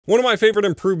One of my favorite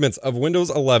improvements of Windows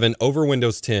 11 over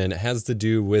Windows 10 has to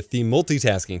do with the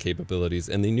multitasking capabilities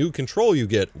and the new control you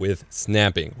get with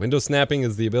snapping. Windows snapping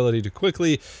is the ability to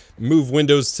quickly move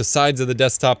windows to sides of the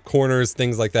desktop, corners,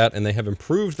 things like that, and they have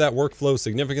improved that workflow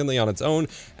significantly on its own,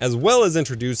 as well as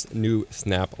introduced new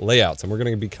snap layouts. And we're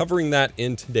going to be covering that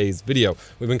in today's video.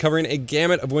 We've been covering a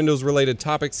gamut of Windows-related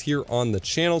topics here on the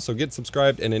channel, so get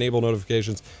subscribed and enable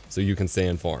notifications so you can stay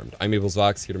informed. I'm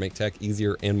EposVox, here to make tech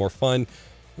easier and more fun.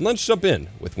 And let's jump in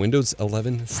with Windows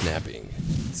 11 snapping.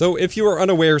 So if you are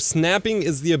unaware, snapping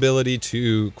is the ability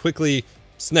to quickly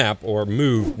snap or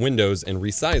move windows and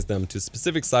resize them to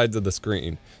specific sides of the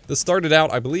screen. This started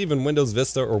out, I believe, in Windows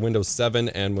Vista or Windows 7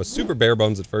 and was super bare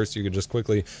bones at first. You could just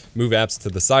quickly move apps to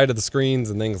the side of the screens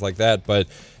and things like that, but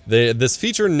this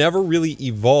feature never really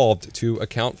evolved to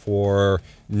account for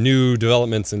new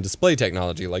developments in display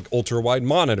technology like ultra-wide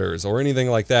monitors or anything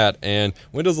like that, and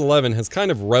Windows 11 has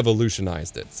kind of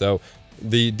revolutionized it. So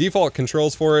the default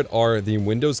controls for it are the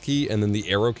Windows key and then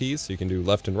the arrow keys, so you can do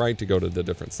left and right to go to the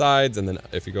different sides, and then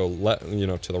if you go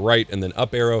to the right and then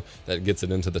up arrow, that gets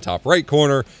it into the top right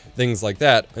corner, things like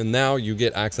that. And now you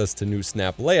get access to new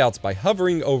snap layouts by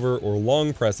hovering over or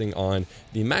long pressing on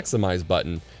the maximize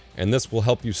button, and this will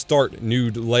help you start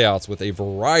new layouts with a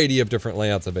variety of different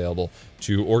layouts available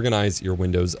to organize your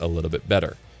windows a little bit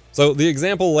better. So the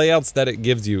example layouts that it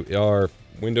gives you are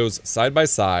windows side by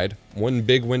side, one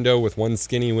big window with one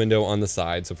skinny window on the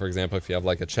side. So for example, if you have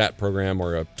like a chat program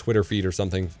or a Twitter feed or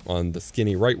something on the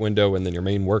skinny right window and then your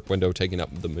main work window taking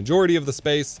up the majority of the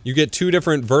space, you get two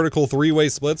different vertical three-way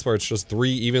splits where it's just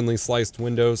three evenly sliced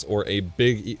windows, or a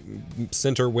big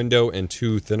center window and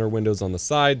two thinner windows on the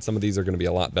side. Some of these are going to be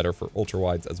a lot better for ultra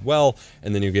wides as well.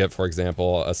 And then you get, for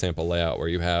example, a sample layout where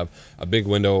you have a big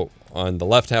window on the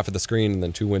left half of the screen and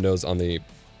then two windows on the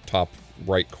top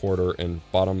right quarter and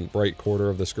bottom right quarter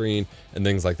of the screen and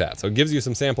things like that. So it gives you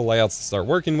some sample layouts to start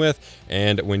working with,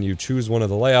 and when you choose one of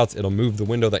the layouts, it'll move the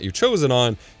window that you chose it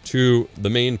on to the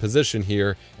main position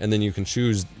here, and then you can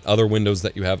choose other windows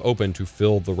that you have open to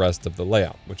fill the rest of the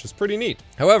layout, which is pretty neat.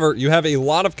 However, you have a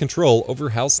lot of control over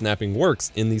how snapping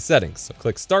works in these settings. So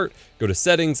click Start, go to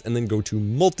Settings, and then go to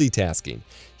Multitasking.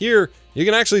 Here, you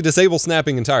can actually disable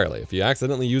snapping entirely. If you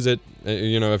accidentally use it,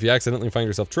 if you accidentally find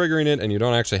yourself triggering it and you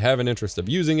don't actually have an interest of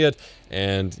using it,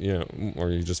 and or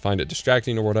you just find it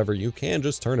distracting or whatever, you can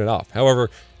just turn it off. However,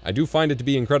 I do find it to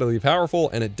be incredibly powerful,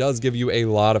 and it does give you a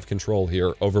lot of control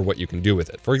here over what you can do with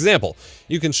it. For example,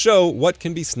 you can show what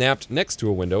can be snapped next to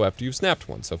a window after you've snapped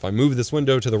one. So if I move this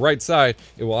window to the right side,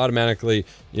 it will automatically,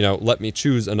 let me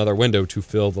choose another window to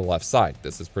fill the left side.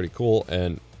 This is pretty cool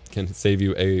and can save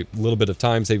you a little bit of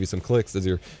time, save you some clicks as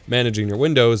you're managing your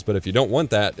windows. But if you don't want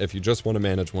that, if you just want to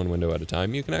manage one window at a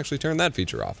time, you can actually turn that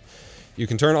feature off. You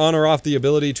can turn on or off the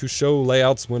ability to show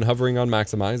layouts when hovering on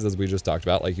maximize, as we just talked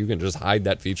about. Like, you can just hide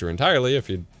that feature entirely if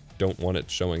you don't want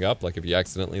it showing up. Like if you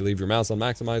accidentally leave your mouse on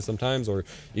maximize sometimes, or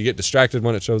you get distracted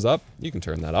when it shows up, you can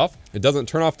turn that off. It doesn't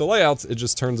turn off the layouts, it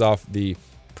just turns off the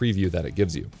preview that it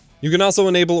gives you. You can also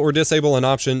enable or disable an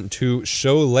option to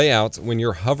show layouts when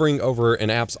you're hovering over an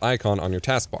app's icon on your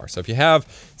taskbar. So if you have,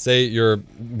 say, your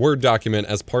Word document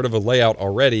as part of a layout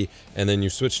already, and then you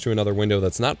switch to another window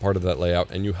that's not part of that layout,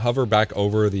 and you hover back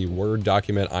over the Word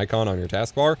document icon on your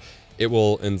taskbar, it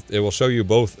will show you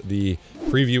both the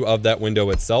preview of that window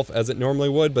itself as it normally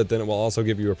would, but then it will also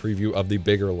give you a preview of the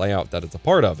bigger layout that it's a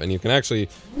part of. And you can actually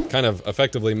kind of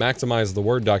effectively maximize the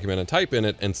Word document and type in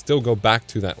it and still go back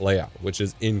to that layout, which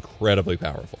is incredibly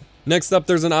powerful. Next up,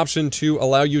 there's an option to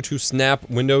allow you to snap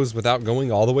windows without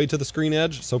going all the way to the screen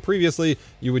edge. So previously,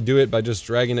 you would do it by just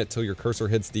dragging it till your cursor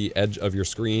hits the edge of your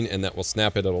screen, and that will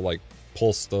snap it. It'll like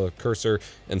pulse the cursor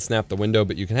and snap the window,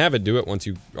 but you can have it do it once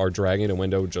you are dragging a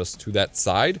window just to that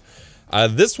side.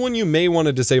 This one you may want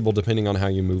to disable depending on how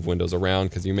you move windows around,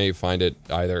 because you may find it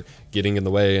either getting in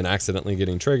the way and accidentally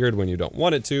getting triggered when you don't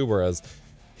want it to, whereas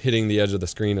hitting the edge of the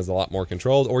screen is a lot more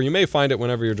controlled. Or you may find it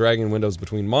whenever you're dragging windows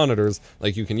between monitors,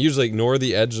 like you can usually ignore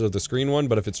the edge of the screen one,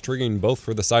 but if it's triggering both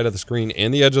for the side of the screen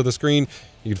and the edge of the screen,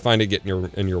 you can find it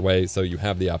getting in your way, so you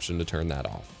have the option to turn that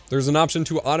off. There's an option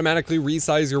to automatically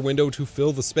resize your window to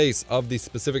fill the space of the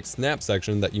specific snap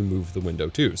section that you move the window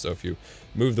to. So if you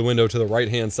move the window to the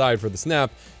right-hand side for the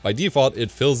snap, by default,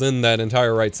 it fills in that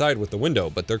entire right side with the window.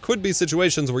 But there could be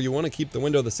situations where you want to keep the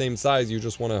window the same size. You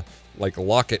just want to like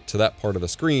lock it to that part of the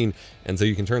screen. And so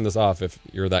you can turn this off if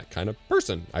you're that kind of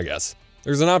person, I guess.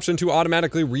 There's an option to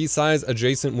automatically resize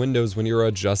adjacent windows when you're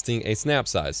adjusting a snap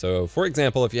size. So for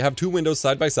example, if you have two windows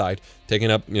side by side,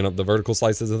 taking up, the vertical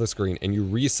slices of the screen, and you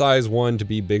resize one to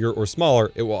be bigger or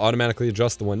smaller, it will automatically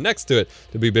adjust the one next to it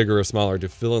to be bigger or smaller to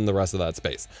fill in the rest of that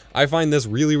space. I find this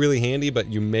really, really handy, but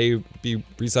you may be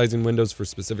resizing windows for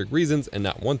specific reasons and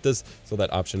not want this, so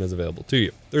that option is available to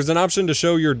you. There's an option to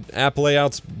show your app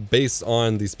layouts based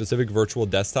on the specific virtual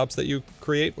desktops that you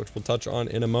create, which we'll touch on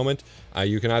in a moment.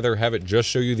 You can either have it just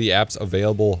show you the apps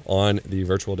available on the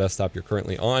virtual desktop you're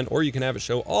currently on, or you can have it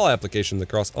show all applications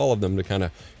across all of them to kind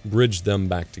of bridge them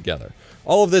back together.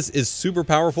 All of this is super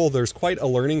powerful. There's quite a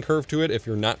learning curve to it if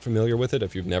you're not familiar with it,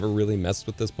 if you've never really messed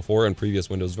with this before in previous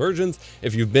Windows versions.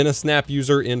 If you've been a Snap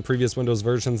user in previous Windows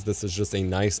versions, this is just a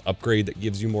nice upgrade that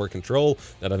gives you more control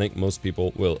that I think most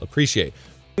people will appreciate.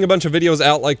 A bunch of videos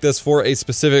out like this for a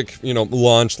specific,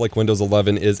 launch like Windows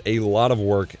 11 is a lot of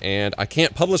work, and I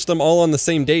can't publish them all on the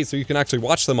same day so you can actually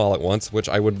watch them all at once, which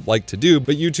I would like to do,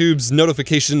 but YouTube's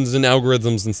notifications and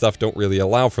algorithms and stuff don't really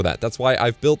allow for that. That's why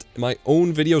I've built my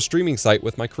own video streaming site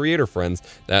with my creator friends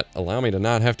that allow me to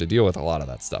not have to deal with a lot of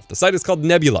that stuff. The site is called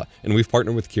Nebula, and we've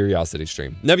partnered with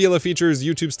CuriosityStream. Nebula features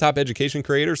YouTube's top education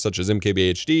creators such as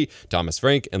MKBHD, Thomas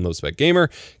Frank, and Low Spec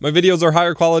Gamer. My videos are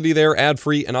higher quality, they're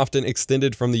ad-free, and often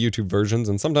extended from the YouTube versions,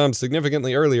 and sometimes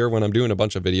significantly earlier when I'm doing a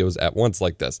bunch of videos at once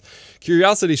like this.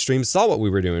 CuriosityStream saw what we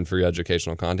were doing for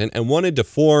educational content and wanted to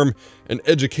form an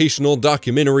educational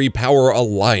documentary power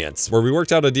alliance, where we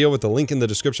worked out a deal with the link in the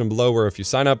description below, where if you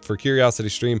sign up for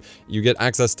CuriosityStream, you get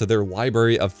access to their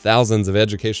library of thousands of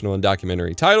educational and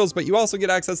documentary titles, but you also get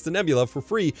access to Nebula for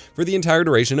free for the entire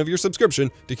duration of your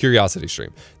subscription to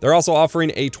CuriosityStream. They're also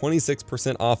offering a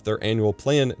 26% off their annual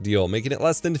plan deal, making it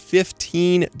less than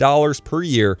 $15 per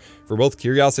year for both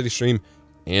CuriosityStream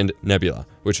and Nebula,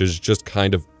 which is just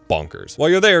kind of bonkers. While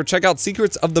you're there, check out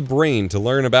Secrets of the Brain to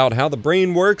learn about how the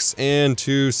brain works and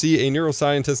to see a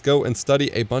neuroscientist go and study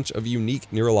a bunch of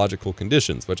unique neurological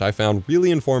conditions, which I found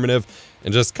really informative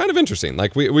and just kind of interesting.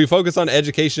 Like we focus on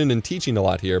education and teaching a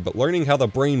lot here, but learning how the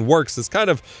brain works is kind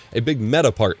of a big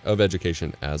meta part of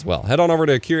education as well. Head on over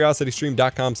to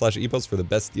curiositystream.com/epos for the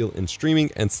best deal in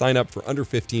streaming and sign up for under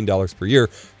 $15 per year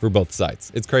for both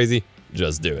sites. It's crazy.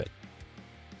 Just do it.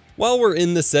 While we're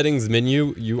in the settings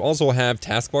menu, you also have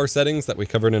taskbar settings that we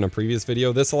covered in a previous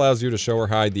video. This allows you to show or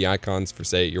hide the icons for,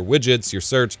 say, your widgets, your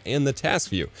search, and the task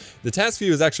view. The task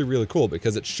view is actually really cool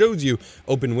because it shows you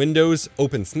open windows,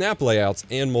 open snap layouts,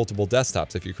 and multiple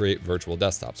desktops if you create virtual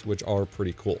desktops, which are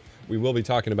pretty cool. We will be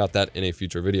talking about that in a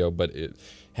future video, but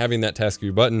having that task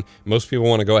view button, most people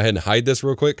want to go ahead and hide this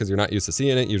real quick because you're not used to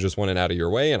seeing it. You just want it out of your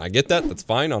way, and I get that. That's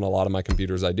fine. On a lot of my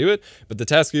computers, I do it. But the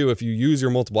task view, if you use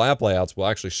your multiple app layouts, will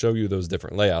actually show you those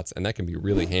different layouts, and that can be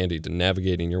really handy to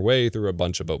navigating your way through a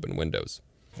bunch of open windows.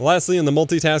 Lastly, in the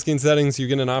multitasking settings, you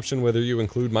get an option whether you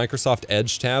include Microsoft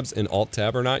Edge tabs in Alt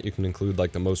tab or not. You can include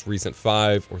like the most recent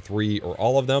 5 or 3 or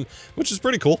all of them, which is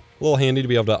pretty cool. A little handy to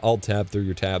be able to Alt tab through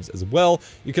your tabs as well.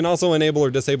 You can also enable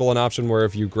or disable an option where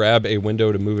if you grab a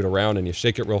window to move it around and you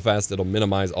shake it real fast, it'll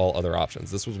minimize all other options.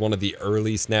 This was one of the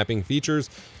early snapping features,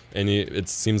 and it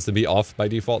seems to be off by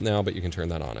default now, but you can turn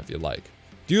that on if you'd like.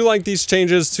 Do you like these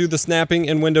changes to the snapping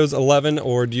in Windows 11,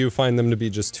 or do you find them to be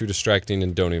just too distracting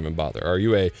and don't even bother? Are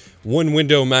you a one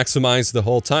window maximize the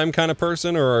whole time kind of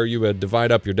person, or are you a divide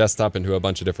up your desktop into a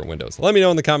bunch of different windows? Let me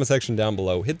know in the comment section down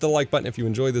below. Hit the like button if you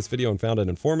enjoyed this video and found it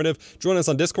informative. Join us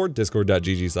on Discord,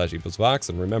 discord.gg/EposVox,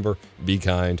 and remember, be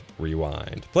kind,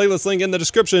 rewind. Playlist link in the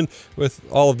description with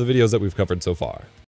all of the videos that we've covered so far.